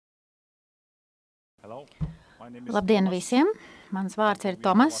Labdien visiem! Mans vārds ir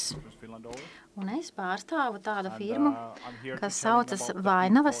Tuomas, un es pārstāvu tādu firmu, kas saucas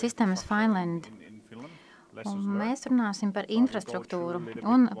Vianova Systems Finland. Un mēs runāsim par infrastruktūru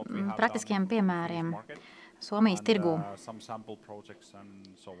un praktiskiem piemēriem Somijas tirgū.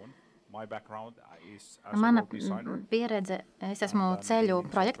 Mana pieredze, es esmu ceļu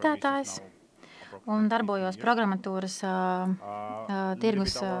projektētājs un darbojos programmatūras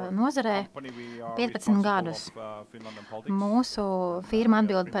tirgus nozarē 15 gadus. Mūsu firma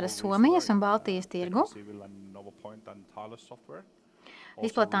atbild par Somijas un Baltijas tirgu.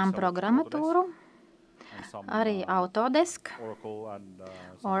 Izplatām programmatūru, arī Autodesk,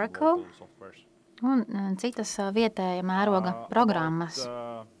 Oracle un citas vietēja mēroga programmas.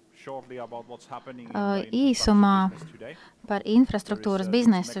 Īsumā par infrastruktūras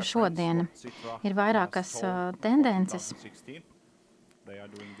biznesu šodien ir vairākas tendences.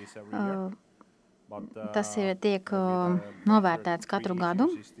 Tas tiek novērtēts katru gadu.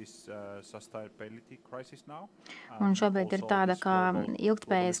 Un šobrīd ir tāda kā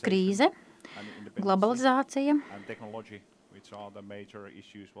ilgtspējas krīze, globalizācija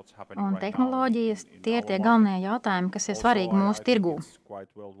un tehnoloģijas. Tie ir tie galvenie jautājumi, kas ir svarīgi mūsu tirgū.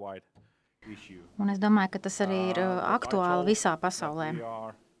 Un es domāju, ka tas arī ir aktuāli visā pasaulē.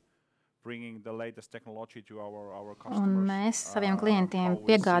 Un mēs saviem klientiem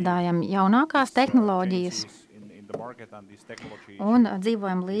piegādājam jaunākās tehnoloģijas un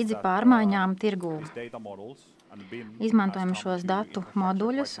dzīvojam līdzi pārmaiņām tirgū. Izmantojam šos datu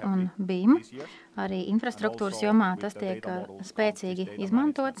moduļus un BIM. Arī infrastruktūras jomā tas tiek spēcīgi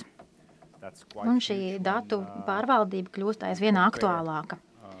izmantots. Un šī datu pārvaldība kļūst aizvien aktuālāka.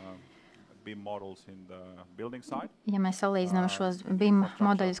 Ja mēs salīdzinām šos BIM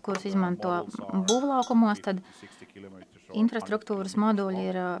modeļus, kurus izmanto būvlaukumos, tad infrastruktūras moduļi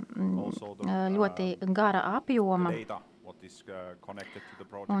ir ļoti gara apjoma.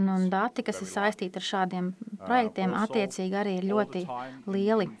 Un dati, kas ir saistīti ar šādiem projektiem, attiecīgi arī ir ļoti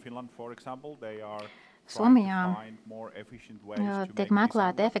lieli. Somijā tiek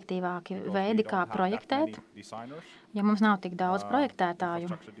meklēti efektīvāki veidi, kā projektēt, jo mums nav tik daudz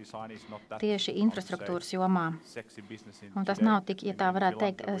projektētāju tieši infrastruktūras jomā. Un tas nav tik, ja tā varētu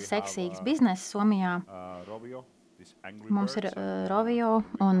teikt, seksīgs bizness Somijā. Mums ir Rovio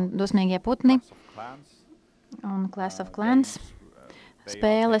un Dusmīgie putni un Clash of Clans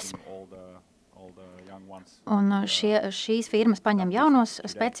spēles. Un šīs firmas paņem jaunos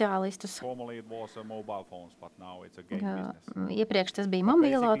speciālistus. Iepriekš tas bija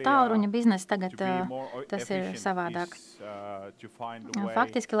mobīlo tālruņa bizness, tagad tas ir savādāk.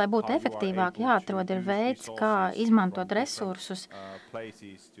 Faktiski, lai būtu efektīvāk, jāatrod ir veids, kā izmantot resursus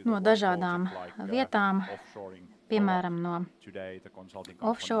no dažādām vietām, piemēram, no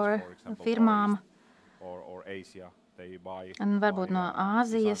offshore firmām, un varbūt no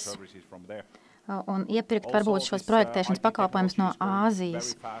Āzijas, un iepirkt varbūt šos projektēšanas pakalpojumus no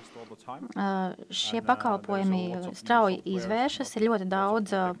Āzijas. Šie pakalpojumi strauji izvēršas, ir ļoti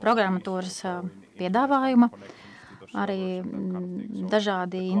daudz programmatūras piedāvājuma, arī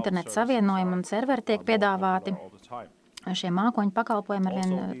dažādi interneta savienojumi un serveri tiek piedāvāti. Šie mākoņu pakalpojumi ir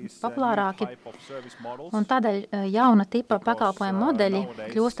vien populārāki, un tādēļ jauna tipa pakalpojumu modeļi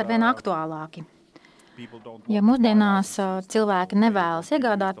kļūst ar vien aktuālāki. Ja mūsdienās cilvēki nevēlas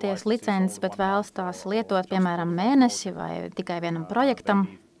iegādāties licences, bet vēlas tās lietot, piemēram, mēnesi vai tikai vienam projektam,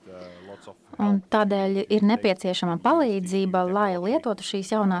 un tādēļ ir nepieciešama palīdzība, lai lietotu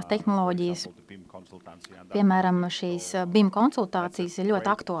šīs jaunās tehnoloģijas. Piemēram, šīs BIM konsultācijas ir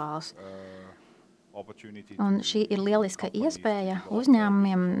ļoti aktuālas. Un šī ir lieliska iespēja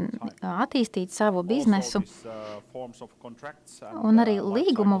uzņēmumiem attīstīt savu biznesu, un arī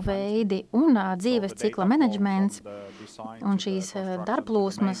līgumu veidi un dzīves cikla menedžments un šīs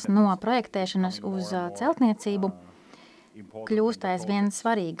darbplūsmas no projektēšanas uz celtniecību kļūst aizvien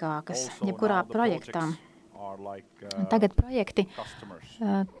svarīgākas jebkurā projektā. Tagad projekti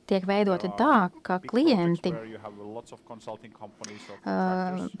tiek veidoti tā, ka klienti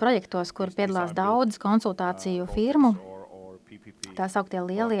projektos, kur piedalās daudz konsultāciju firmu, tā sauktie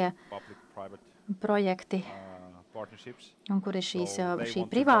lielie projekti, un kur ir šī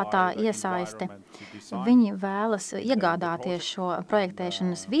privātā iesaiste, viņi vēlas iegādāties šo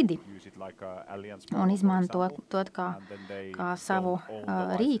projektēšanas vidi un izmantot to kā savu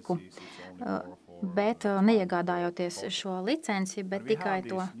rīku, bet neiegādājoties šo licenci, bet tikai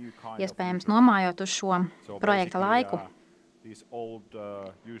to iespējams nomājot uz šo projekta laiku.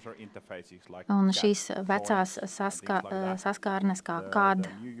 Un šīs vecās saskārnes kā CAD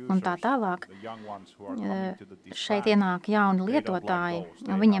un tā tālāk, šeit ienāk jauni lietotāji,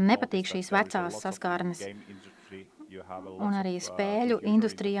 un viņiem nepatīk šīs vecās saskārnes. Un arī spēļu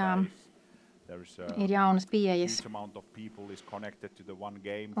industrijām ir jaunas pieejas.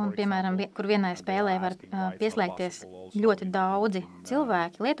 Un, piemēram, kur vienai spēlē var pieslēgties ļoti daudzi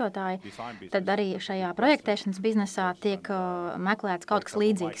cilvēki, lietotāji, tad arī šajā projektēšanas biznesā tiek meklēts kaut kas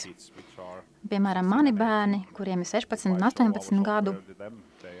līdzīgs. Piemēram, mani bērni, kuriem ir 16 un 18 gadu,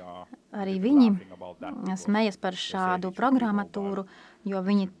 arī viņi smejas par šādu programmatūru, jo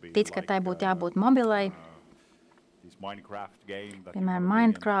viņi tic, ka tai būtu jābūt mobilai. Piemēram,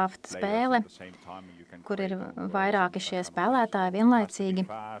 Minecraft spēle, kur ir vairāki šie spēlētāji vienlaicīgi.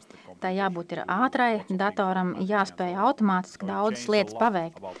 Tā jābūt ir ātrai, datoram jāspēj automātiski daudzas lietas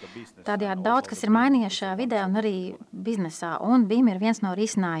paveikt. Tādējādi daudz, kas ir mainījies šajā vidē un arī biznesā, un BIM ir viens no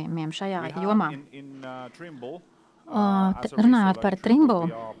risinājumiem šajā jomā. Runājot par Trimble,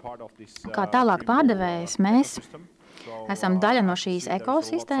 kā tālāk pārdevējs, mēs esam daļa no šīs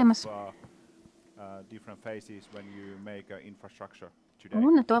ekosistēmas,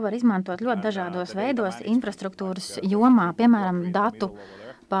 un to var izmantot ļoti dažādos veidos infrastruktūras jomā, piemēram, datu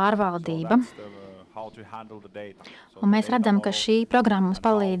pārvaldība. Un mēs redzam, ka šī programma mums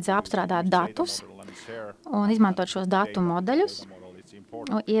palīdz apstrādāt datus un izmantot šos datu modeļus,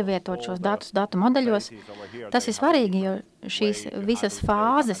 ievietot šos datus datu modeļos. Tas ir svarīgi, jo šīs visas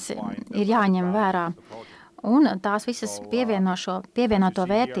fāzes ir jāņem vērā, un tās visas pievienoto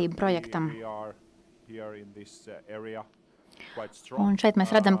vērtību projektam. Un šeit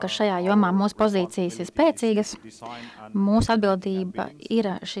mēs redzam, ka šajā jomā mūsu pozīcijas ir spēcīgas. Mūsu atbildība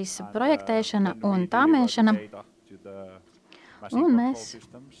ir šis projektēšana un tāmēšana. Un mēs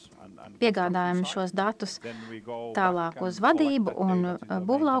piegādājam šos datus tālāk uz vadību un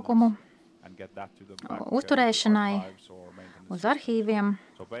būvlaukumu, uzturēšanai, uz arhīviem.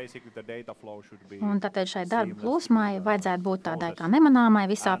 Un tātad šai darba plūsmai vajadzētu būt tādai kā nemanāmai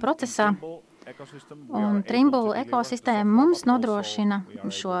visā procesā. Un Trimble ekosistēma mums nodrošina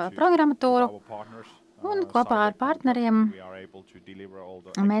šo programmatūru, un kopā ar partneriem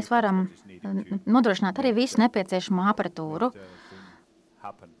mēs varam nodrošināt arī visu nepieciešamo aparatūru.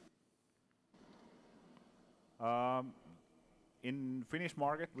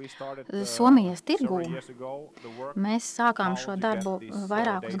 Somijas tirgū mēs sākām šo darbu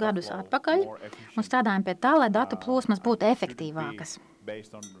vairākus gadus atpakaļ un strādājam pie tā, lai datu plūsmas būtu efektīvākas.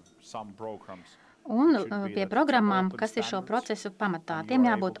 Un pie programmām, kas ir šo procesu pamatā, tiem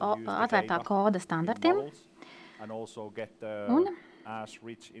jābūt atvērtā koda standartiem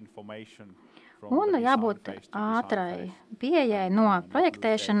un jābūt ātrai pieejai no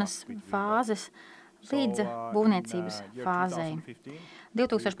projektēšanas fāzes līdz būvniecības fāzei.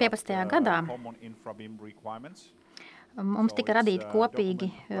 2015. gadā mums tika radīti kopīgi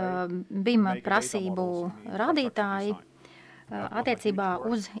BIM prasību rādītāji attiecībā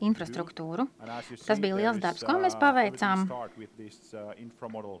uz infrastruktūru. Tas bija liels darbs, ko mēs paveicām.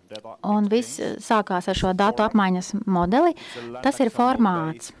 Un viss sākās ar šo datu apmaiņas modeli. Tas ir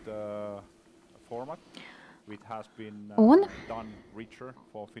formāts. Un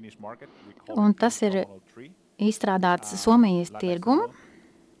tas ir izstrādāts Somijas tirgumu.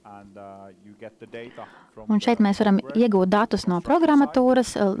 Un šeit mēs varam iegūt datus no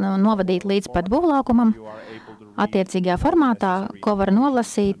programmatūras, novadīt līdz pat būvlaukumam, attiecīgajā formātā, ko var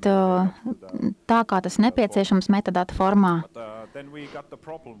nolasīt tā, kā tas nepieciešams metadata formā.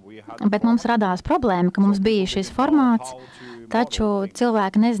 Bet mums radās problēma, ka mums bija šis formāts, taču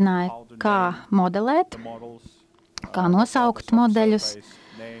cilvēki nezināja, kā modelēt, kā nosaukt modeļus,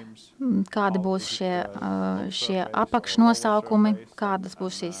 kādi būs šie apakšnosaukumi, kādas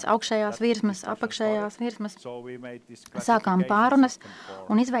būs šīs augšējās virsmas, apakšējās virsmas. Sākām pārunas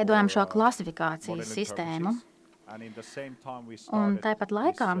un izveidojām šo klasifikācijas sistēmu. Un tāpat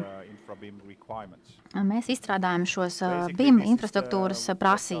laikā mēs izstrādājam šos BIM infrastruktūras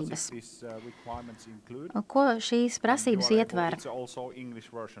prasības. Ko šīs prasības ietver?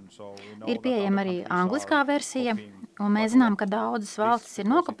 Ir pieejama arī angliskā versija, un mēs zinām, ka daudzas valstis ir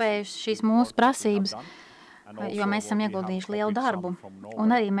nokopējušas šīs mūsu prasības, jo mēs esam ieguldījuši lielu darbu.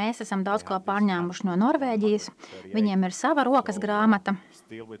 Un arī mēs esam daudz ko pārņēmuši no Norvēģijas. Viņiem ir sava rokas grāmata.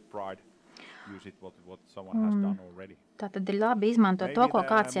 Tā tad ir labi izmantot to, ko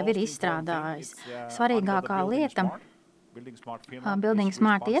kāds jau ir izstrādājis. Svarīgākā lieta Building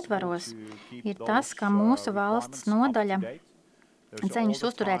Smart ietvaros ir tas, ka mūsu valsts nodaļa cenšas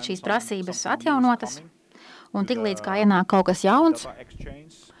uzturēt šīs prasības atjaunotas Un tiklīdz kā ienāk kaut kas jauns,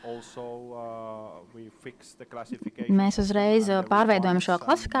 mēs uzreiz pārveidojam šo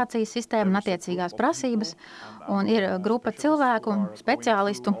klasifikācijas sistēmu un attiecīgās prasības, un ir grupa cilvēku,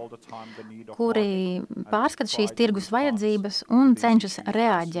 speciālistu, kuri pārskata šīs tirgus vajadzības un cenšas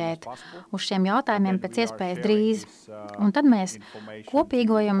reaģēt uz šiem jautājumiem pēc iespējas drīz. Un tad mēs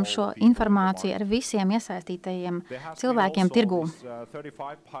kopīgojam šo informāciju ar visiem iesaistītajiem cilvēkiem tirgū.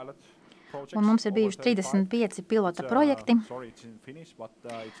 Un mums ir bijuši 35 pilota projekti,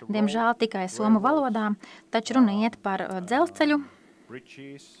 diemžēl tikai somu valodā, taču runa iet par dzelzceļu,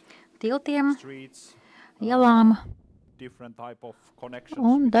 tiltiem, ielām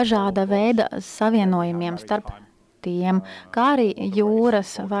un dažāda veida savienojumiem starp tiem, kā arī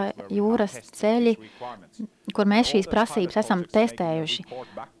jūras vai jūras ceļi, kur mēs šīs prasības esam testējuši.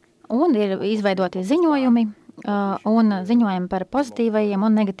 Un ir izveidoti ziņojumi, un ziņojumi par pozitīvajiem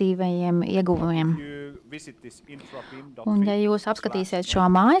un negatīvajiem ieguvumiem. Un, ja jūs apskatīsiet šo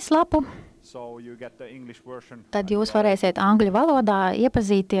mājaslapu, tad jūs varēsiet angļu valodā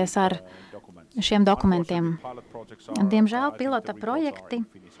iepazīties ar šiem dokumentiem. Diemžēl pilota projekti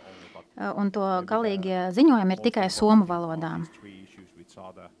un to galīgie ziņojumi ir tikai somu valodā.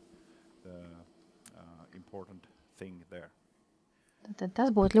 Tad tas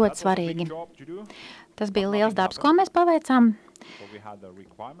būtu ļoti svarīgi. Tas bija liels darbs, ko mēs paveicām.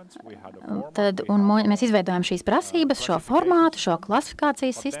 Mēs izveidojam šīs prasības, šo formātu, šo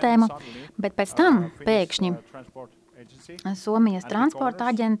klasifikācijas sistēmu, bet pēc tam pēkšņi Somijas transporta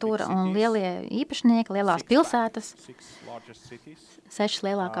aģentūra un lielie īpašnieki, lielās pilsētas, 6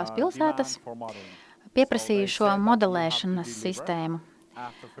 lielākās pilsētas, pieprasīja šo modelēšanas sistēmu.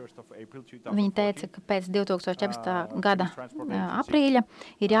 Viņi teica, ka pēc 2014. gada aprīļa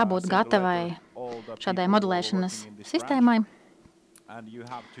ir jābūt gatavai šādai modelēšanas sistēmai.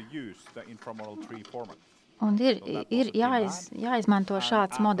 Un ir jāizmanto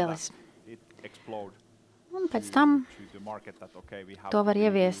šāds modelis. Un pēc tam to var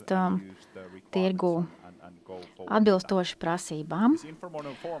ieviest tirgū atbilstoši prasībām.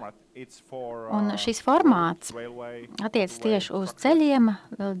 Un šis formāts attiec tieši uz ceļiem,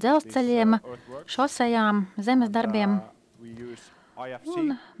 dzelzceļiem, šosejām, zemes darbiem.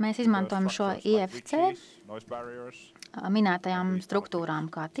 Un mēs izmantojam šo IFC minētajām struktūrām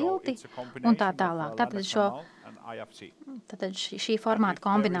kā tilti un tā tālāk. Tātad šī formāta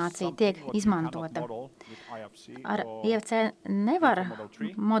kombinācija tiek izmantota. Ar IFC nevar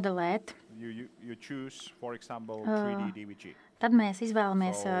modelēt. Tad mēs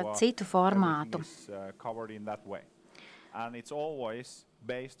izvēlamies citu formātu.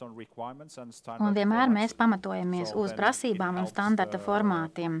 Un vienmēr mēs pamatojamies uz prasībām un standarta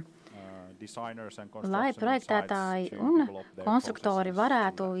formātiem, lai projektētāji un konstruktori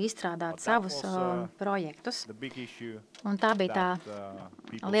varētu izstrādāt savus projektus. Un tā bija tā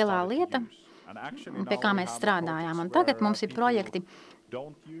lielā lieta, pie kā mēs strādājām. Un tagad mums ir projekti,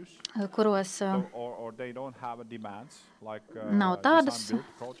 kuros nav tādas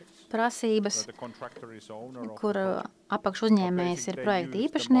prasības, kur apakš uzņēmējs ir projekta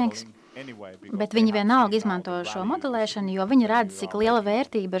īpašnieks, bet viņi vienalga izmanto šo modelēšanu, jo viņi redz, cik liela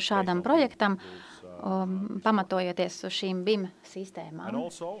vērtība ir šādam projektam, pamatojoties uz šīm BIM sistēmām.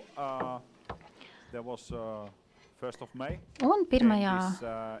 Un 1.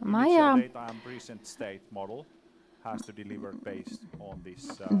 maijā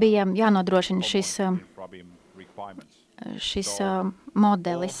bija jānodrošina šis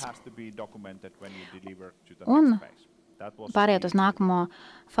modelis. Un pārējot uz nākamo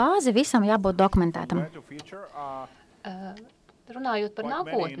fāzi, visam jābūt dokumentētam. Runājot par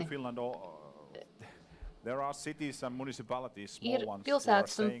nākotni, ir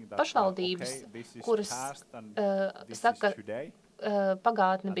pilsētas un pašvaldības, kuras saka,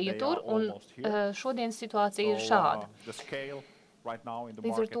 pagātne bija tur, un šodienas situācija ir šāda.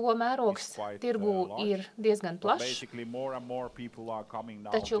 Līdz ar to mērogs tirgū ir diezgan plašs,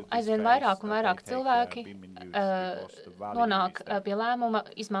 taču aizvien vairāk un vairāk cilvēki nonāk pie lēmuma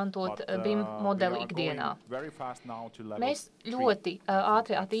izmantot BIM modeli ikdienā. Mēs ļoti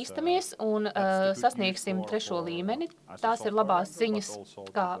ātri attīstamies un sasniegsim 3. līmeni. Tās ir labās ziņas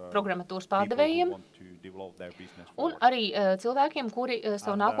kā programmatūras pārdevējiem un arī cilvēkiem, kuri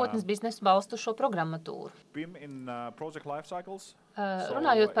savu nākotnes biznesu balstu šo programmatūru.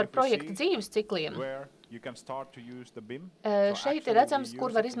 Runājot par projektu dzīves cikliem, šeit ir redzams,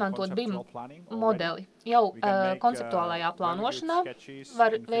 kur var izmantot BIM modeli. Jau konceptuālajā plānošanā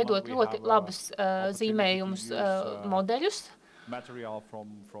var veidot ļoti labus zīmējumus modeļus.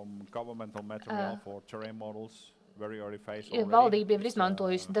 Valdība ir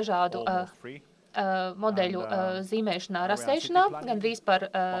izmantojusi dažādu modeļu zīmēšanā, rasēšanā, gandrīz par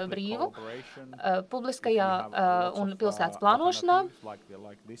brīvu, publiskajā un pilsētas plānošanā,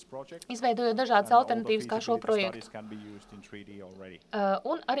 izveidojot dažādas alternatīvas kā šo projektu.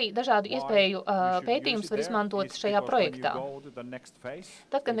 Un arī dažādu iespēju pētījumus var izmantot šajā projektā.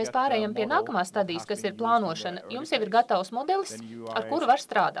 Tad, kad mēs pārējām pie nākamās stadijas, kas ir plānošana, jums jau ir gatavs modelis, ar kuru var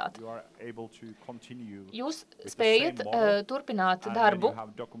strādāt. Jūs spējat turpināt darbu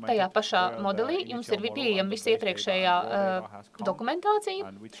tajā pašā modelī, jums ir pieejama visa iepriekšējā dokumentācija,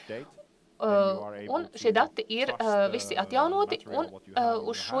 un šie dati ir visi atjaunoti, un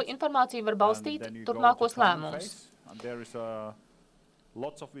uz šo informāciju var balstīt turpmākos lēmumus.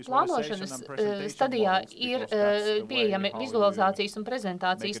 Plānošanas stadijā ir pieejami vizualizācijas un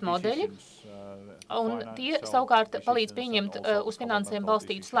prezentācijas modeļi, un tie savukārt palīdz pieņemt uz finansēm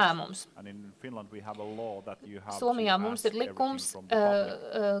balstītus lēmumus. Somijā mums ir likums,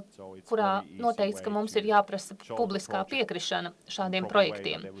 kurā noteikts, ka mums ir jāprasa publiskā piekrišana šādiem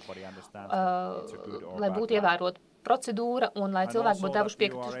projektiem, lai būtu ievērot procedūra un lai cilvēki būtu devuši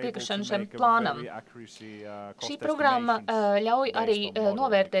piekrišanu šiem plānam. Šī programma ļauj arī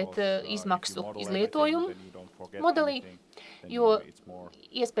novērtēt izmaksu izlietojumu modelī, jo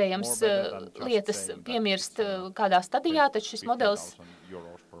iespējams lietas piemirst kādā stadijā, taču šis modelis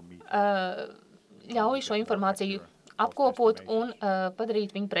ļauj šo informāciju apkopot un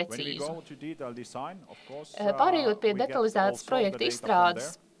padarīt viņu precīzu. Pārējot pie detalizētas projekta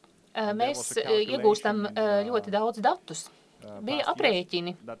izstrādes, mēs iegūstam ļoti daudz datus. Bija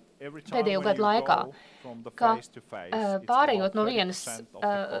aprēķini pēdējo gadu laikā, ka pārējot no vienas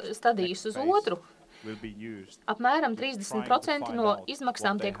stadijas uz otru, apmēram 30% no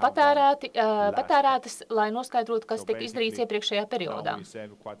izmaksām tiek patērētas, lai noskaidrotu, kas tika izdarīts iepriekšējā periodā.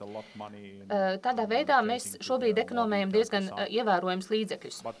 Tādā veidā mēs šobrīd ekonomējam diezgan ievērojams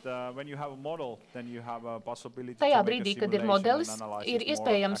līdzekļus. Tajā brīdī, kad ir modelis, ir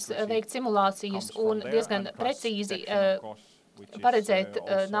iespējams veikt simulācijas un diezgan precīzi paredzēt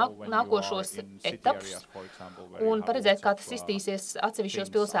nākošos etapus un paredzēt, kā tas iztīsies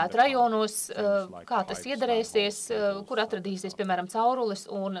atsevišķos pilsētu rajonos, kā tas iedarēsies, kur atradīsies, piemēram, caurules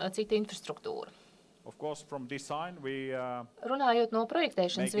un cita infrastruktūra. Runājot no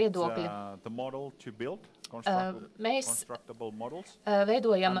projektēšanas viedokļa, mēs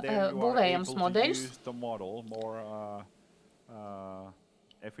veidojam būvējamus modeļus,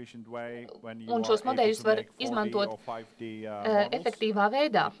 un šos modeļus var izmantot efektīvā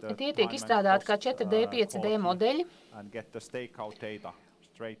veidā. Tie tiek izstrādāti kā 4D, 5D modeļi,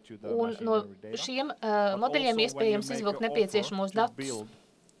 un no šiem modeļiem iespējams izvilkt nepieciešamos datus.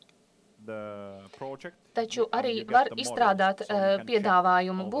 Taču arī var izstrādāt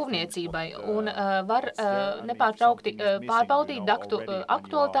piedāvājumu būvniecībai un var nepārtraukti pārbaudīt datu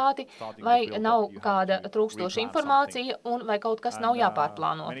aktualitāti, vai nav kāda trūkstoša informācija un vai kaut kas nav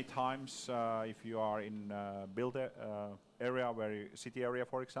jāpārplāno.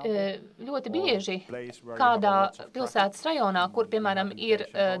 Ļoti bieži kādā pilsētas rajonā, kur, piemēram, ir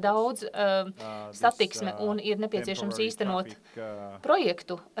daudz satiksme un ir nepieciešams īstenot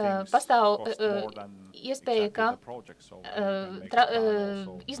projektu, pastāv iespēja, ka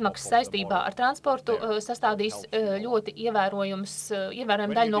izmaksas saistībā ar transportu sastādīs ļoti ievērojama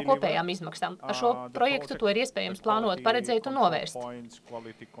daļa no kopējām izmaksām. Ar šo projektu to ir iespējams plānot, paredzēt un novērst.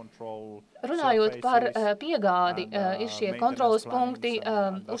 Runājot par piegādi, ir šie kontrolas punkti,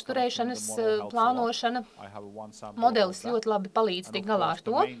 uzturēšanas plānošana. Modelis ļoti labi palīdz tikt galā ar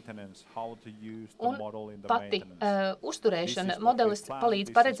to. Un pati uzturēšana. Modelis palīdz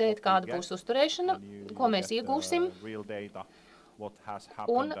paredzēt, kāda būs uzturēšana, ko mēs iegūsim.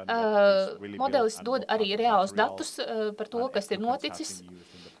 Un modelis dod arī reālus datus par to, kas ir noticis,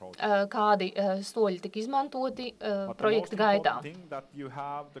 kādi soļi tika izmantoti projekta gaitā.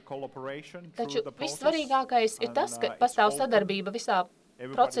 Taču vissvarīgākais ir tas, ka pastāv sadarbība visā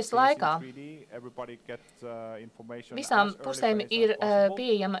procesa laikā. Visām pusēm ir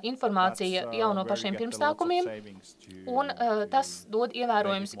pieejama informācija jau no pašiem pirmsākumiem, un tas dod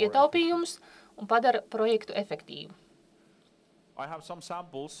ievērojams ietaupījumus un padara projektu efektīvu.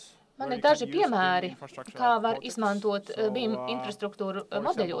 Man ir daži piemēri, kā var izmantot BIM infrastruktūru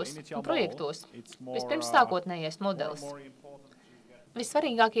modeļos un projektos. Vispirms sākotnējais modelis.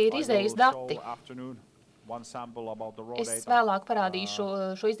 Vissvarīgākie ir izējas dati. Es vēlāk parādīšu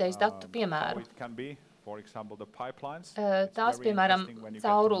šo izējas datu piemēru. Tās, piemēram,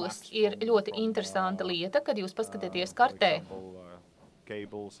 caurules ir ļoti interesanta lieta, kad jūs paskatieties kartē.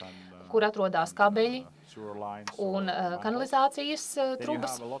 kur atrodas kabeļi un kanalizācijas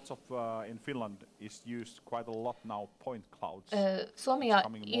trubas. Somijā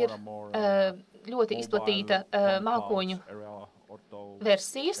ir ļoti izplatīta mākoņu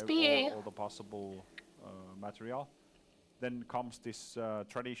versijas pieeja.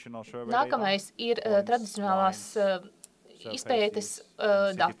 Nākamais ir tradicionālās izpētes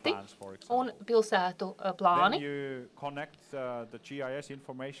dati un pilsētu plāni.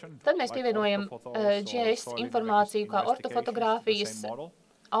 Tad mēs pievienojam GIS informāciju kā ortofotogrāfijas,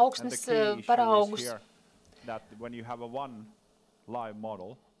 augsnes paraugus.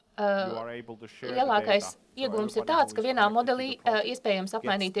 Lielākais iegūms ir tāds, ka vienā modelī iespējams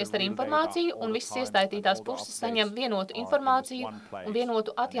apmainīties ar informāciju, un visas iesaistītās puses saņem vienotu informāciju un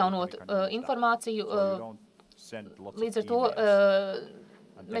vienotu atjaunotu informāciju. Līdz ar to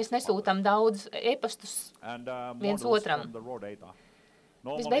mēs nesūtam daudz e-pastus viens otram.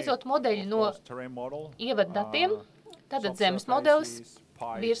 Visbeidzot, modeļi no ievadu datiem, tātad zemes modelis,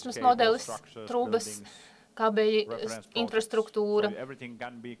 virsmas modelis, trubas, kabeļi, infrastruktūra,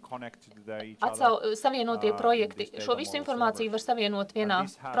 savienotie projekti. Šo visu informāciju var savienot vienā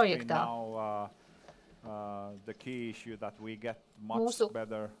projektā. Mūsu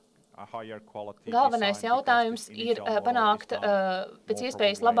galvenais jautājums ir panākt pēc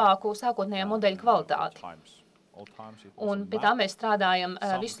iespējas labāku sākotnējā modeļa kvalitāti. Un pie tā mēs strādājam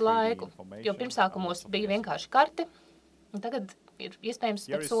visu laiku, jo pirmsākumos bija vienkārši karte, un tagad ir iespējams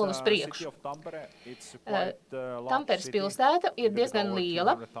spēt soli uz priekšu. Tamperes pilsēta ir diezgan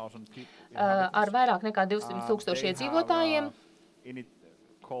liela, ar vairāk nekā 200,000 iedzīvotājiem.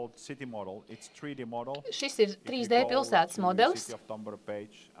 Šis ir 3D pilsētas modelis.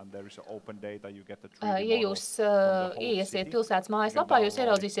 Ja jūs ieiesiet pilsētas mājaslapā, jūs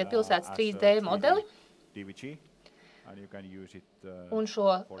ieraudzīsiet pilsētas 3D modeli. Un šo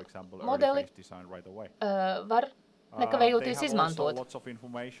modeli var nekavējoties izmantot.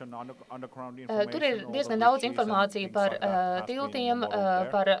 Tur ir diezgan daudz informācija par tiltiem,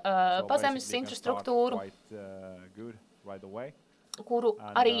 par pazemes infrastruktūru,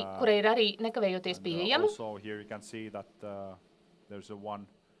 kura ir arī nekavējoties pieejama.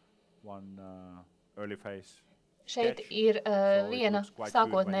 Šeit ir viena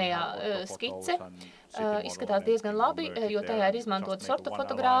sākotnējā skice. Izskatās diezgan labi, jo tajā ir izmantotas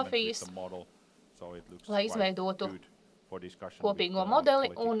ortofotogrāfijas, lai izveidotu kopīgo modeli,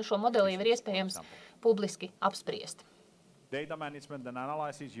 un šo modeli ir iespējams publiski apspriest. Datu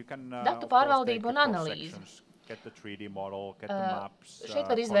pārvaldība un analīze. Šeit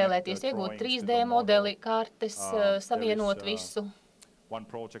var izvēlēties iegūt 3D modeli, kartes, savienot visu.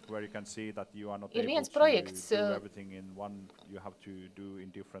 Ir viens projekts,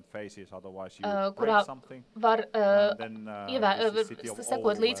 kurā var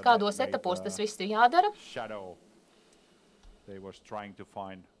sekot līdz kādos etapos, tas viss ir jādara.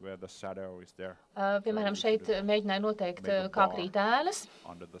 Piemēram, šeit mēģināja noteikt, kā krīt ēnas.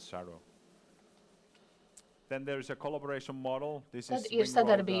 Tad ir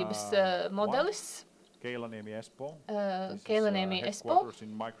sadarbības modelis. Keilaniemi Espo,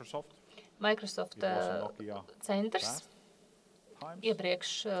 Microsoft centrs,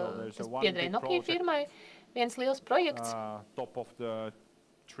 iepriekš tas piederēja Nokia firmai, viens liels projekts,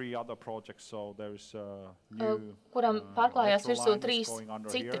 kuram pārklājās virsū 3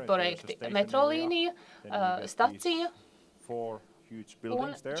 citi projekti - metrolīnija, stacija un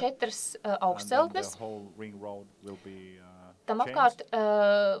 4 augstceltnes. Tam apkārt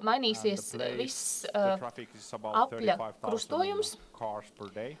mainīsies viss apļa krustojums,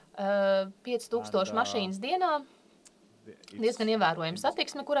 5000 mašīnas dienā, diezgan ievērojama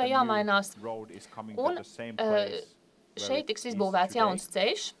satiksme, kurai jāmainās. Un šeit tiks izbūvēts jauns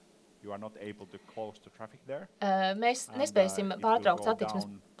ceļš. Mēs nespēsim pārtraukt satiksmes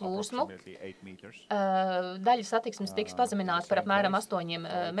plūsmu. Daļa satiksmes tiks pazemināta par apmēram 8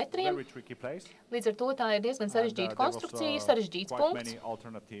 metriem. Līdz ar to tā ir diezgan sarežģīta konstrukcija, sarežģīts punkts.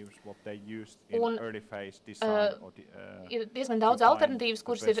 Un ir diezgan daudz alternatīvas,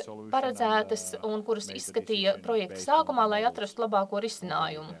 kuras ir paredzētas un kuras izskatīja projekta sākumā, lai atrastu labāko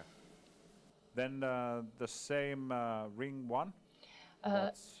risinājumu.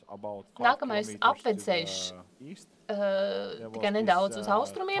 Nākamais apvedceļš tikai nedaudz uz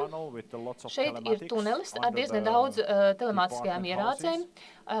austrumiem. Šeit ir tunelis ar diezgan daudz telemātiskajām ierācēm.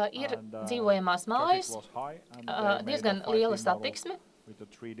 Ir dzīvojamās mājas, diezgan liela satiksme.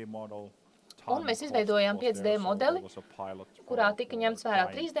 Un mēs izveidojām 5D modeli, kurā tika ņemts vērā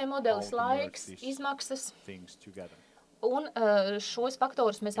 3D modelis, laiks, izmaksas. Un šos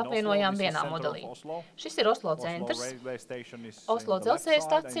faktorus mēs apvienojām vienā modelī. Šis ir Oslo centrs. Oslo dzelzceļa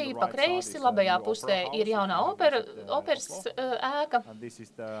stacija, pa kreisi, labajā pusē ir jaunā operas ēka.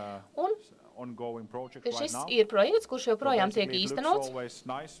 Un šis ir projekts, kurš joprojām tiek īstenots.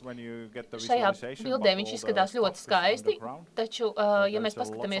 Šajā bildē viņš izskatās ļoti skaisti, taču, ja mēs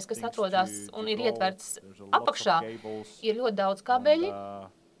paskatāmies, kas atrodas un ir ietverts apakšā, ir ļoti daudz kabeļi.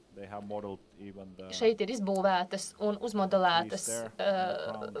 Šeit ir izbūvētas un uzmodelētas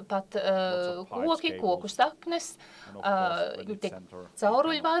pat koki, koku saknes, tiek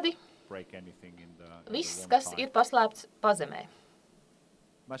cauruļvadi, viss, kas ir paslēpts pazemē.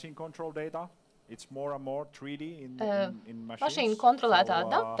 Mašīnu kontrolētā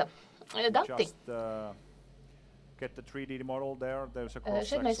dati.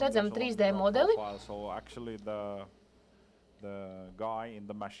 Šeit mēs redzam 3D modeli.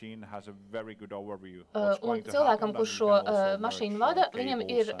 Un cilvēkam, kurš šo mašīnu vada, viņam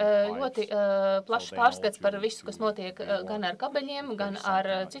ir ļoti plašs pārskats par visu, kas notiek gan ar kabeļiem, gan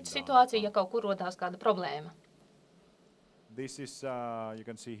ar citu situāciju, ja kaut kur rodās kāda problēma.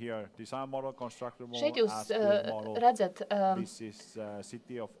 Šeit jūs redzat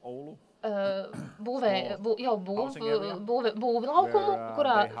būvlaukumu,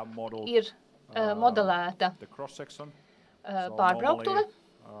 kurā ir modelēta pārbrauktuve.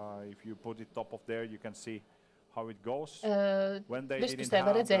 Virspusē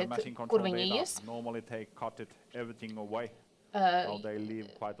var redzēt, kur viņi ies.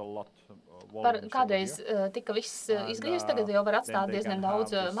 Kādreiz tika viss izgriezts, tagad jau var atstāt diezgan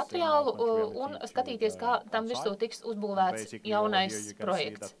daudz materiālu un skatīties, kā tam virsū tiks uzbūvēts jaunais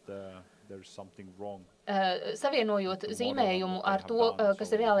projekts. Savienojot zīmējumu ar to,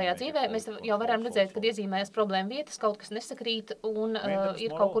 kas ir reālajā dzīvē, mēs jau varam redzēt, kad iezīmējas problēma vietas, kaut kas nesakrīt un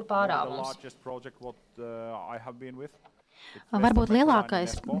ir kaut kur pārāvums. Varbūt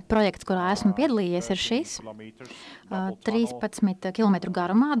lielākais projekts, kurā esmu piedalījies, ir šis 13 km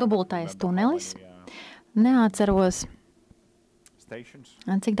garumā dubultais tunelis. Neatceros,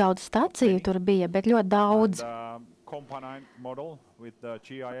 cik daudz staciju tur bija, bet ļoti daudz.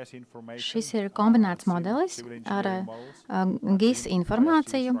 Šis ir kombinēts modelis ar GIS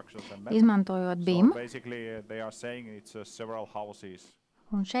informāciju, izmantojot BIM.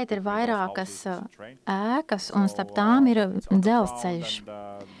 Un šeit ir vairākas ēkas, un starp tām ir dzelzceļš.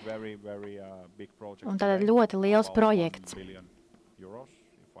 Un tad ļoti liels projekts.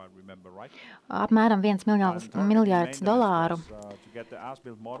 Apmēram $1 miljārds.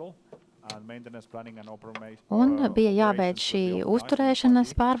 Un bija jāveic šī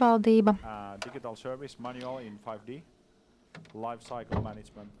uzturēšanas pārvaldība.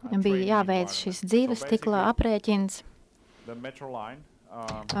 Bija jāveic šis dzīves cikla aprēķins.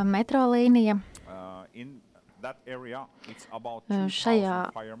 Metrolīnija. Šajā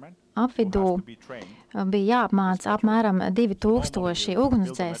apvidū bija jāapmāca apmēram 2000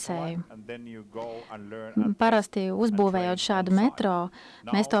 ugunsdzēsēju. Parasti uzbūvējot šādu metro,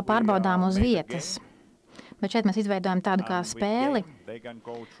 mēs to pārbaudām uz vietas. Bet šeit mēs izveidojam tādu kā spēli,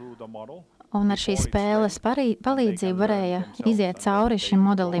 un ar šīs spēles palīdzību varēja iziet cauri šim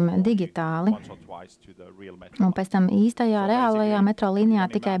modelim digitāli. Un pēc tam īstajā reālajā metro līnijā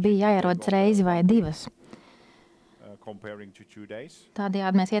tikai bija jāierodas reizi vai divas.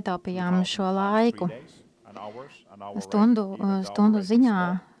 Tādējādi mēs ietaupījām šo laiku. Stundu ziņā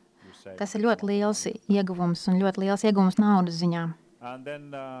tas ir ļoti liels ieguvums un ļoti liels ieguvums naudas ziņā.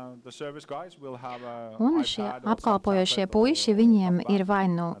 Un šie apkalpojošie puiši, viņiem ir vai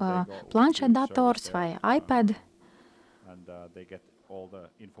nu planšetdators vai iPad,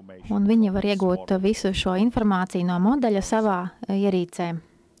 un viņi var iegūt visu šo informāciju no modeļa savā ierīcē.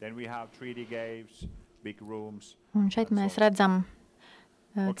 Un šeit mēs redzam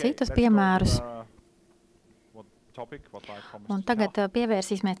citus piemērus. Un tagad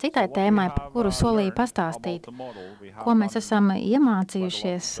pievērsīsimies citai tēmai, par kuru solīju pastāstīt. Ko mēs esam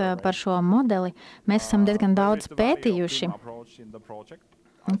iemācījušies par šo modeli? Mēs esam diezgan daudz pētījuši.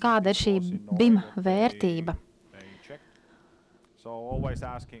 Un kāda ir šī BIM vērtība?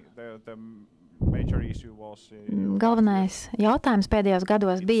 Galvenais jautājums pēdējos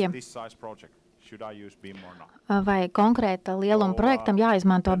gados bija, vai konkrēta lieluma projektam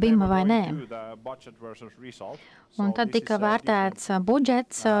jāizmanto BIM vai nē. Un tad tika vērtēts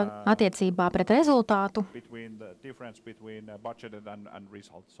budžets attiecībā pret rezultātu.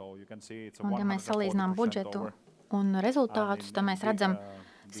 Un ja mēs salīdzinām budžetu un rezultātus, tad mēs redzam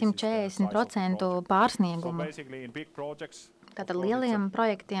 140% pārsniegumu. Tātad lieliem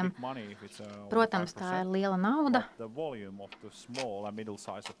projektiem, protams, tā ir liela nauda.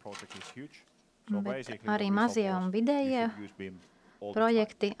 Bet arī mazie un vidējie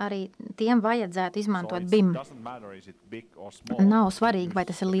projekti, arī tiem vajadzētu izmantot BIM. Nav svarīgi, vai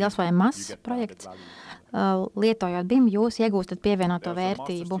tas ir liels vai mazs projekts. Lietojot BIM, jūs iegūstat pievienoto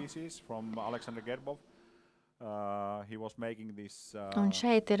vērtību. Un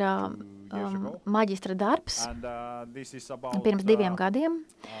šeit ir maģistra darbs pirms 2 gadiem,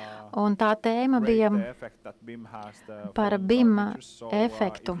 un tā tēma bija par BIM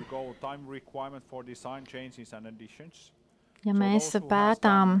efektu. Ja mēs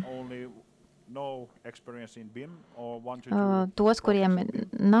pētām tos, kuriem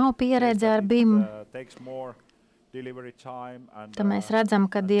nav pieredze ar BIM, tad mēs redzam,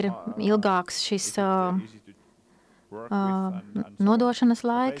 kad ir ilgāks šis nodošanas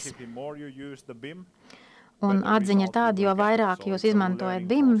laiks. Un atziņa ir tāda, jo vairāk jūs izmantojat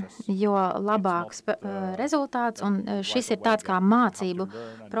BIM, jo labāks rezultāts, un šis ir tāds kā mācību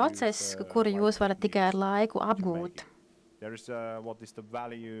process, kuru jūs varat tikai ar laiku apgūt.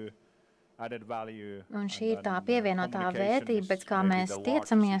 Un šī ir tā pievienotā vērtība, pēc kā mēs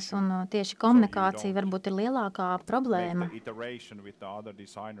tiecamies, un tieši komunikācija varbūt ir lielākā problēma.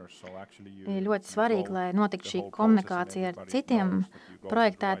 Ir ļoti svarīgi, lai notiktu šī komunikācija ar citiem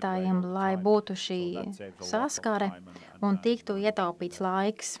projektētājiem, lai būtu šī saskare un tiktu ietaupīts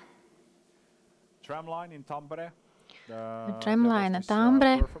laiks. Tramlaina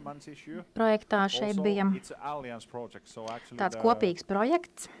Tambre projektā šeit bija tāds kopīgs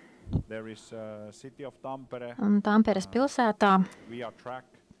projekts. Un Tamperes pilsētā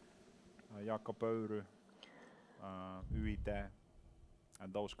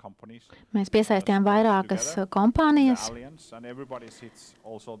mēs piesaistījām vairākas kompānijas,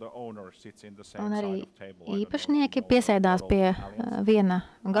 un arī īpašnieki piesēdās pie viena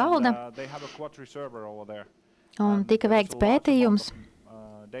galda, un tika veikts pētījums,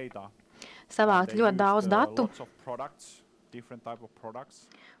 savākt ļoti daudz datu,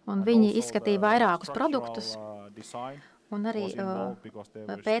 un viņi izskatīja vairākus produktus, un arī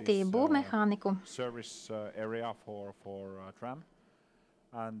pētīja būvmehāniku.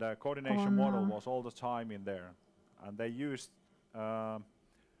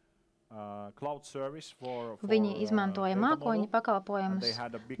 Viņi izmantoja mākoņu pakalpojumus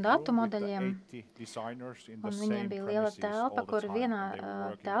datu modeļiem, un viņiem bija liela telpa, kur vienā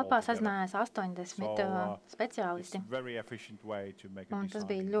telpā sazinājās 80 speciālisti. Un tas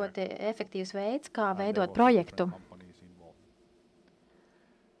bija ļoti efektīvs veids, kā veidot projektu.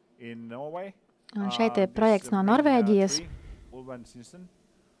 Un šeit ir projekts no Norvēģijas.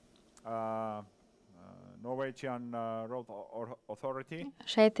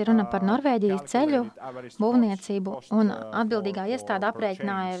 Šeit ir runa par Norvēģijas ceļu būvniecību, un atbildīgā iestāde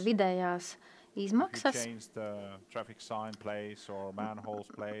aprēķināja vidējās izmaksas,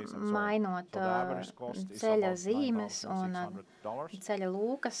 mainot ceļa zīmes un ceļa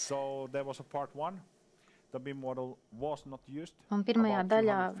lūkas. Un pirmajā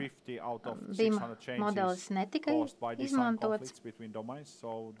daļā BIM modelis netika izmantots.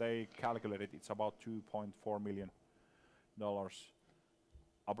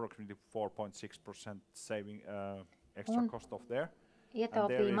 Un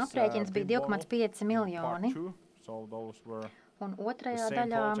ietaupījuma aprēķins bija 2,5 miljoni. Un otrajā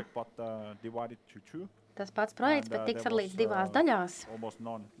daļā tas pats projekts, bet tiks sadalīts 2 daļās.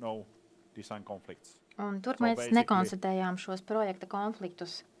 Un tur mēs nekonstatējām šos projekta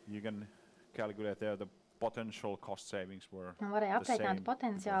konfliktus. Un varēja aprēķināt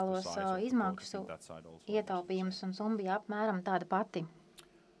potenciālos izmaksu ietaupījumus, un summa bija apmēram tāda pati.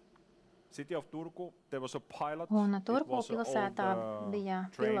 Un Turku pilsētā bija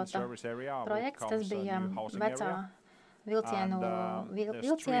pilota projekts, tas bija vecā vilcienu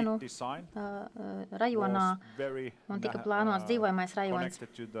rajonā, un tika plānots dzīvojamais rajons.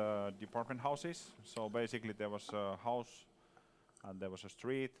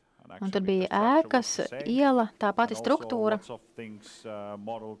 Un tur bija ēkas, iela, tā pati struktūra,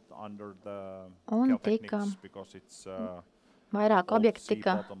 un tika vairāk objekti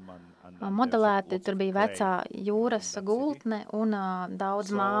tika modelēti. Tur bija vecā jūras gultne un daudz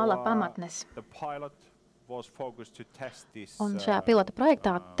māla pamatnes. Un šajā pilota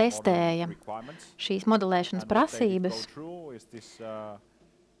projektā testēja šīs modelēšanas prasības.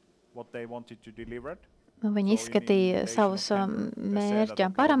 Viņi izskatīja savus mērķa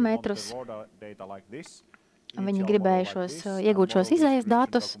parametrus. Viņi gribēja iegūt šos izējas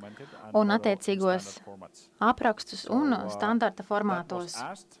datus un attiecīgos aprakstus un standarta formātos.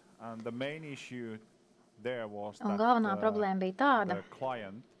 Un galvenā problēma bija tāda,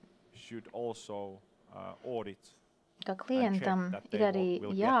 ka klientam ir arī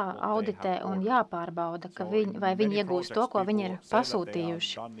jāauditē un jāpārbauda, vai viņi iegūst to, ko viņi ir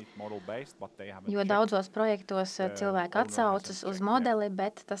pasūtījuši. Jo daudzos projektos cilvēki atsaucas uz modeli,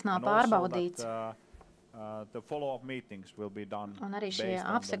 bet tas nav pārbaudīts. Un arī šie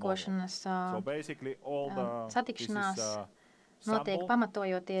apsekošanas satikšanās notiek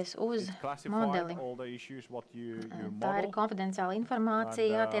pamatojoties uz modeli. Tā ir konfidenciāla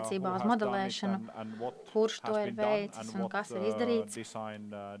informācija attiecībā uz modelēšanu, kurš to ir veicis un kas ir izdarīts.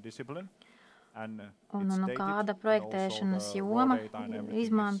 Un kāda projektēšanas joma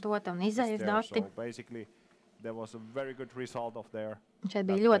izmantota un izejas dati. Šeit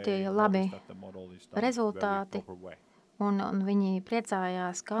bija ļoti labi rezultāti, un viņi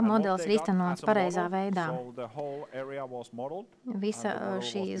priecājās, ka modelis ir īstenots pareizā veidā. Visa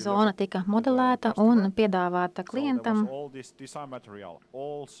šī zona tika modelēta un piedāvāta klientam.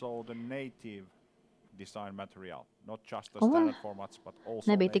 Un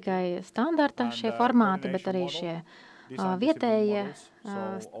nebija tikai standarta šie formāti, bet arī šie vietējie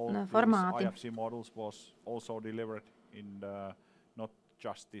formāti.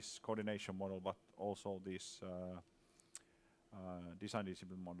 Just this coordination model, but also these design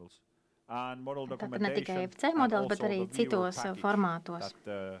discipline models. And model documentation ne tikai FC modeli, bet arī citos formātos.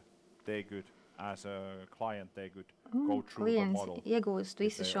 They could, as a client, they could go through the model. Klients iegūst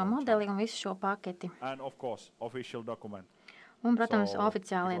visu šo modeli un visu šo paketi. And of course, official document. Un, protams,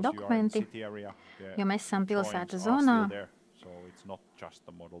 oficiālie dokumenti, jo mēs esam pilsētas zonā. So it's not just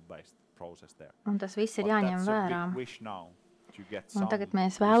a model-based process there. Un tas viss ir jāņem vērā. Un tagad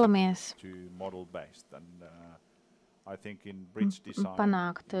mēs vēlamies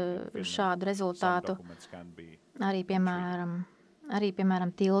panākt šādu rezultātu arī,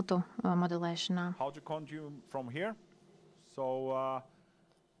 piemēram, tiltu modelēšanā.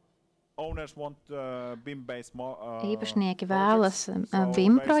 Īpašnieki vēlas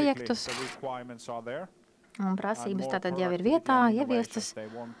BIM projektus, un prasības tātad jau ir vietā ieviestas.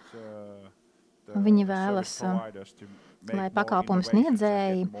 Viņi vēlas, lai pakalpojumu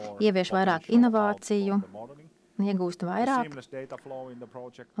sniedzēji ievieš vairāk inovāciju, iegūst vairāk,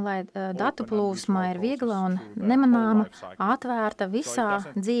 lai datu plūsma ir viegla un nemanāma, atvērta visā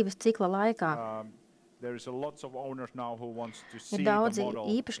dzīves cikla laikā. Ir daudzi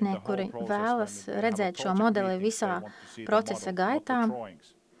īpašnieki, kuri vēlas redzēt šo modeli visā procesa gaitā.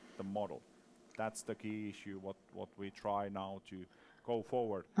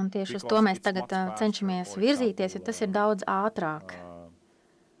 Un tieši uz to mēs tagad cenšamies virzīties, jo tas ir daudz ātrāk.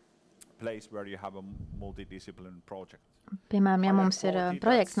 Piemēram, ja mums ir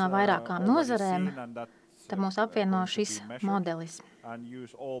projekts no vairākām nozarēm, tad mūs apvieno šis modelis.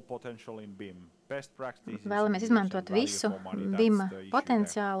 Vēlamies izmantot visu BIM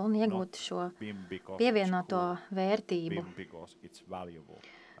potenciālu un iegūt šo pievienoto vērtību.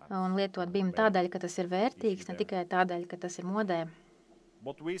 Un lietot BIM tādēļ, ka tas ir vērtīgs, ne tikai tādēļ, ka tas ir modē.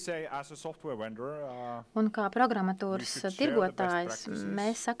 Un kā programmatūras tirgotājs,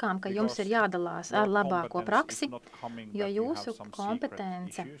 mēs sakām, ka jums ir jādalās ar labāko praksi, jo jūsu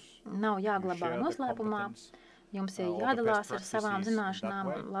kompetence nav jāglabā noslēpumā, jums ir jādalās ar savām zināšanām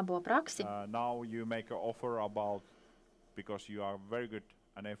un labo praksi.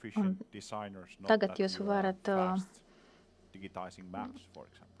 Un tagad jūs varat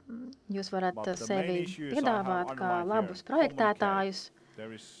sevi piedāvāt kā labus projektētājus.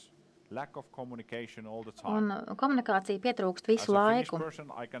 Un komunikācija pietrūkst visu laiku.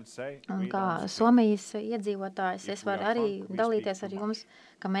 Un kā Somijas iedzīvotājs, es varu arī dalīties ar jums,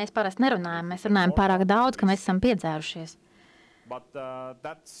 ka mēs parasti nerunājam. Mēs runājam pārāk daudz, ka mēs esam piedzērušies. Bet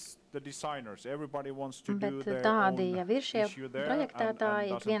tādi jau ir šie projektētāji,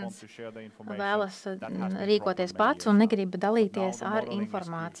 ik viens vēlas rīkoties pats un negrib dalīties ar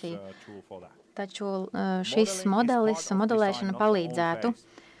informāciju. Taču šis modelis un modelēšana palīdzētu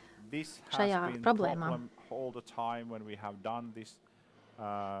šajā problēmā.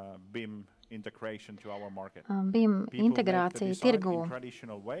 BIM integrācija tirgū.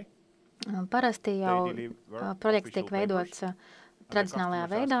 Parasti jau projekts tiek veidots tradicionālajā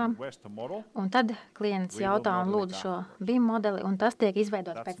veidā, un tad klients jautā un lūdzu šo BIM modeli, un tas tiek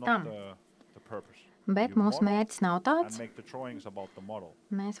izveidots pēc tam. Bet mūsu mērķis nav tāds.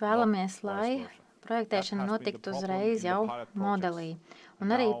 Mēs vēlamies, lai projektēšana notiktu uzreiz jau modelī. Un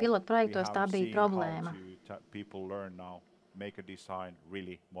arī pilotu projektos tā bija problēma.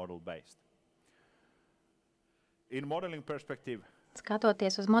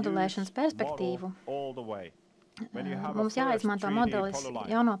 Skatoties uz modelēšanas perspektīvu, mums jāizmanto modelis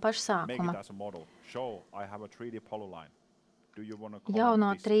jau no paša sākuma. Jau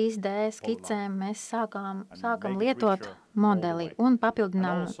no 3D skicēm mēs sākam lietot modeli un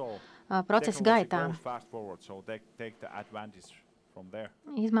papildinām procesa gaitā.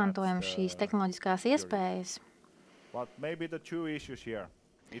 Izmantojam šīs tehnoloģiskās iespējas.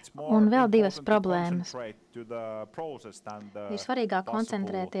 Un vēl divas problēmas. Ir svarīgāk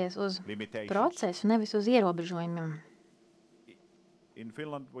koncentrēties uz procesu, nevis uz ierobežojumiem. In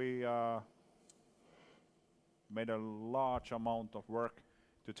Finland, we made a large amount of work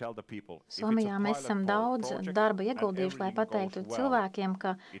to tell the people. Somijā mēs esam daudz darba ieguldījuši, lai pateiktu cilvēkiem,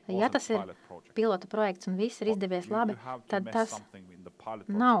 ka, ja tas ir pilota projekts un viss ir izdevies labi, tad tas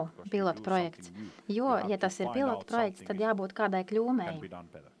nav pilota projekts. Jo, ja tas ir pilota projekts, tad jābūt kādai kļūmēji.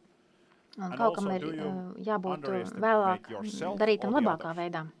 Un kaut kam ir jābūt vēlāk darītam labākā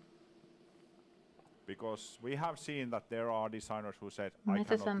veidā. Mēs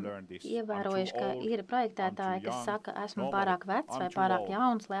esam ievērojuši, ka ir projektētāji, kas saka, esmu pārāk vecs vai pārāk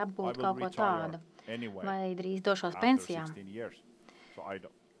jauns, lai apgūtu kaut ko tādu, vai drīz došos pensijā.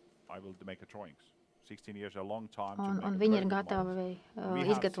 Un viņi ir gatavi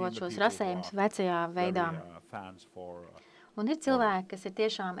izgatavot šos rasējumus vecajā veidā. Un ir cilvēki, kas ir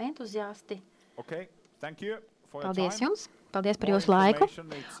tiešām entuziasti. Paldies jums! Paldies par jūsu laiku,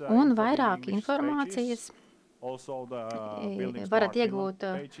 un vairāk informācijas varat iegūt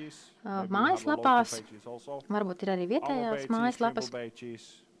mājaslapās, varbūt ir arī vietējās mājaslapas,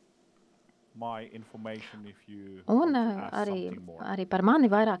 un arī par mani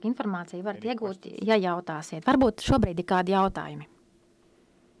vairāk informāciju varat iegūt, ja jautāsiet. Varbūt šobrīd ir kādi jautājumi.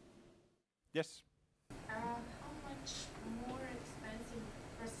 Yes. How much more expensive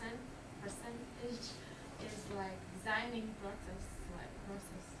percentage is like designing process? How much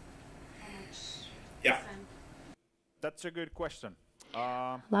percent? That's a good question.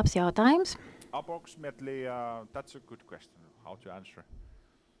 Labs jautājums. Approximately, that's a good question. How to answer?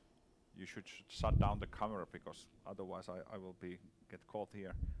 You should shut down the camera because otherwise I will get caught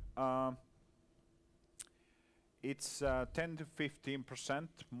here. It's 10 to 15%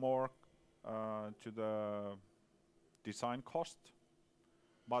 more to the design cost.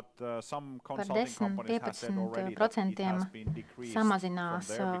 But some consulting companies have said already that it has been decreased samazinās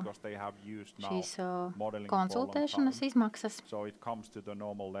from there because they have used now šīs modeling for a long konsultēšanas time. izmaksas. So it comes to the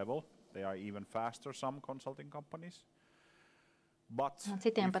normal level. They are even faster, some consulting companies. But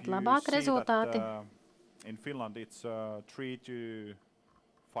Citiem if pat you labāk see rezultāti. that in Finland it's 3 to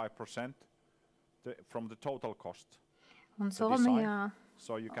 5% from the total cost. Un the design. Somijā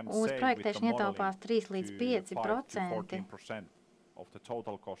So you can uz save projektēšanu with the ietaupās 3 līdz modeling to 5%, 5 to 14% of the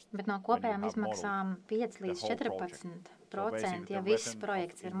total cost. bet no when you kopējām have modeled izmaksām 5 līdz the whole project. 14%, ja the viss return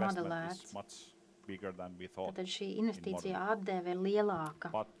projekts of ir investment modelēts. is much bigger than we thought. Tad šī investīcija atdeve ir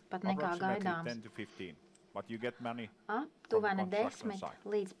lielāka But pat nekā approximately gaidāms. 10 to 15. But you get money Aptuveni construction 10 side.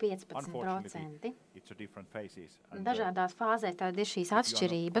 līdz 15%. It's a different phases. And, Dažādās fāzēs tad ir šīs if you are not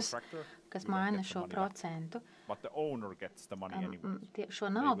atšķirības, contractor, kas you don't maina get the šo money back. procentu. But the owner gets the money anyway Šo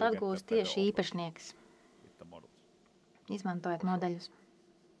naudu will get atgūst the better tieši offer. īpašnieks, with the models. izmantojot modeļus.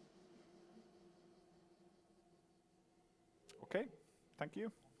 Okay, thank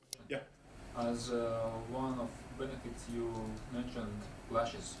you. Yeah. As one of benefits you mentioned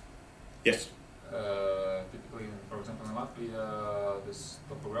flashes. Yes. Typically, for example, in Latvia, this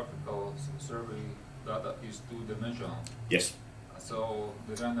topographical survey data is two-dimensional. Yes. So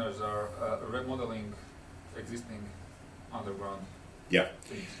designers are remodeling existing underground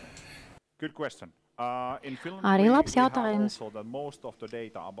things. Good question. In Finland, Arī labs we have jautājums. also that most of the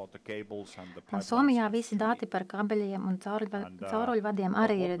data about the cables and the pipelines Somijā is visi 3D. dati par kabeļiem un And, cauruļvadiem but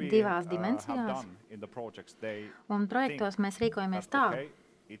arī what ir we, divās have dimensijās. done in the projects, they Un projektos mēs rīkojamies that, tā, okay,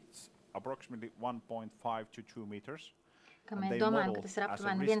 it's approximately 1.5 to 2 meters. ka and mēs they domājam, model ka tas ir as a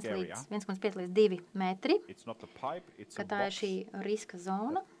aptuveni risk area. 1,5 līdz 2 metri, It's not a pipe, it's ka a tā ir box. šī riska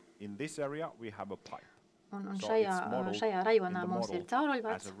zona. In this area, we have a pipe. Un So šajā, it's modeled šajā in rajonā the mums ir model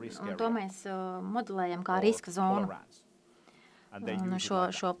cauruļvads, as a risk un to area. mēs modelējam kā or riska zonu. tolerance. And they Un use it šo,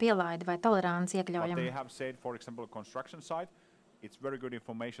 like that. šo pielaidi vai toleranci But they iekļaujam. have said, for example, construction site, it's very good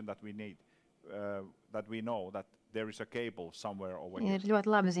information that we need, that we know that there is a cable somewhere over here. Ir ļoti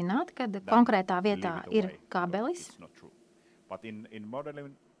labi zināt, kad Then konkrētā leave vietā it ir away, kabelis. It's not true. But in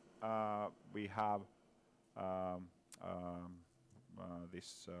modeling, we have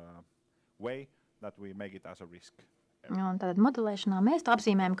this way that we make it as a risk. Un tad modelēšanā mēs to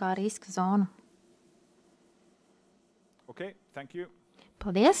apzīmējam kā riska zonu. Okay, thank you.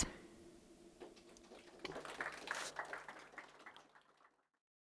 Paldies!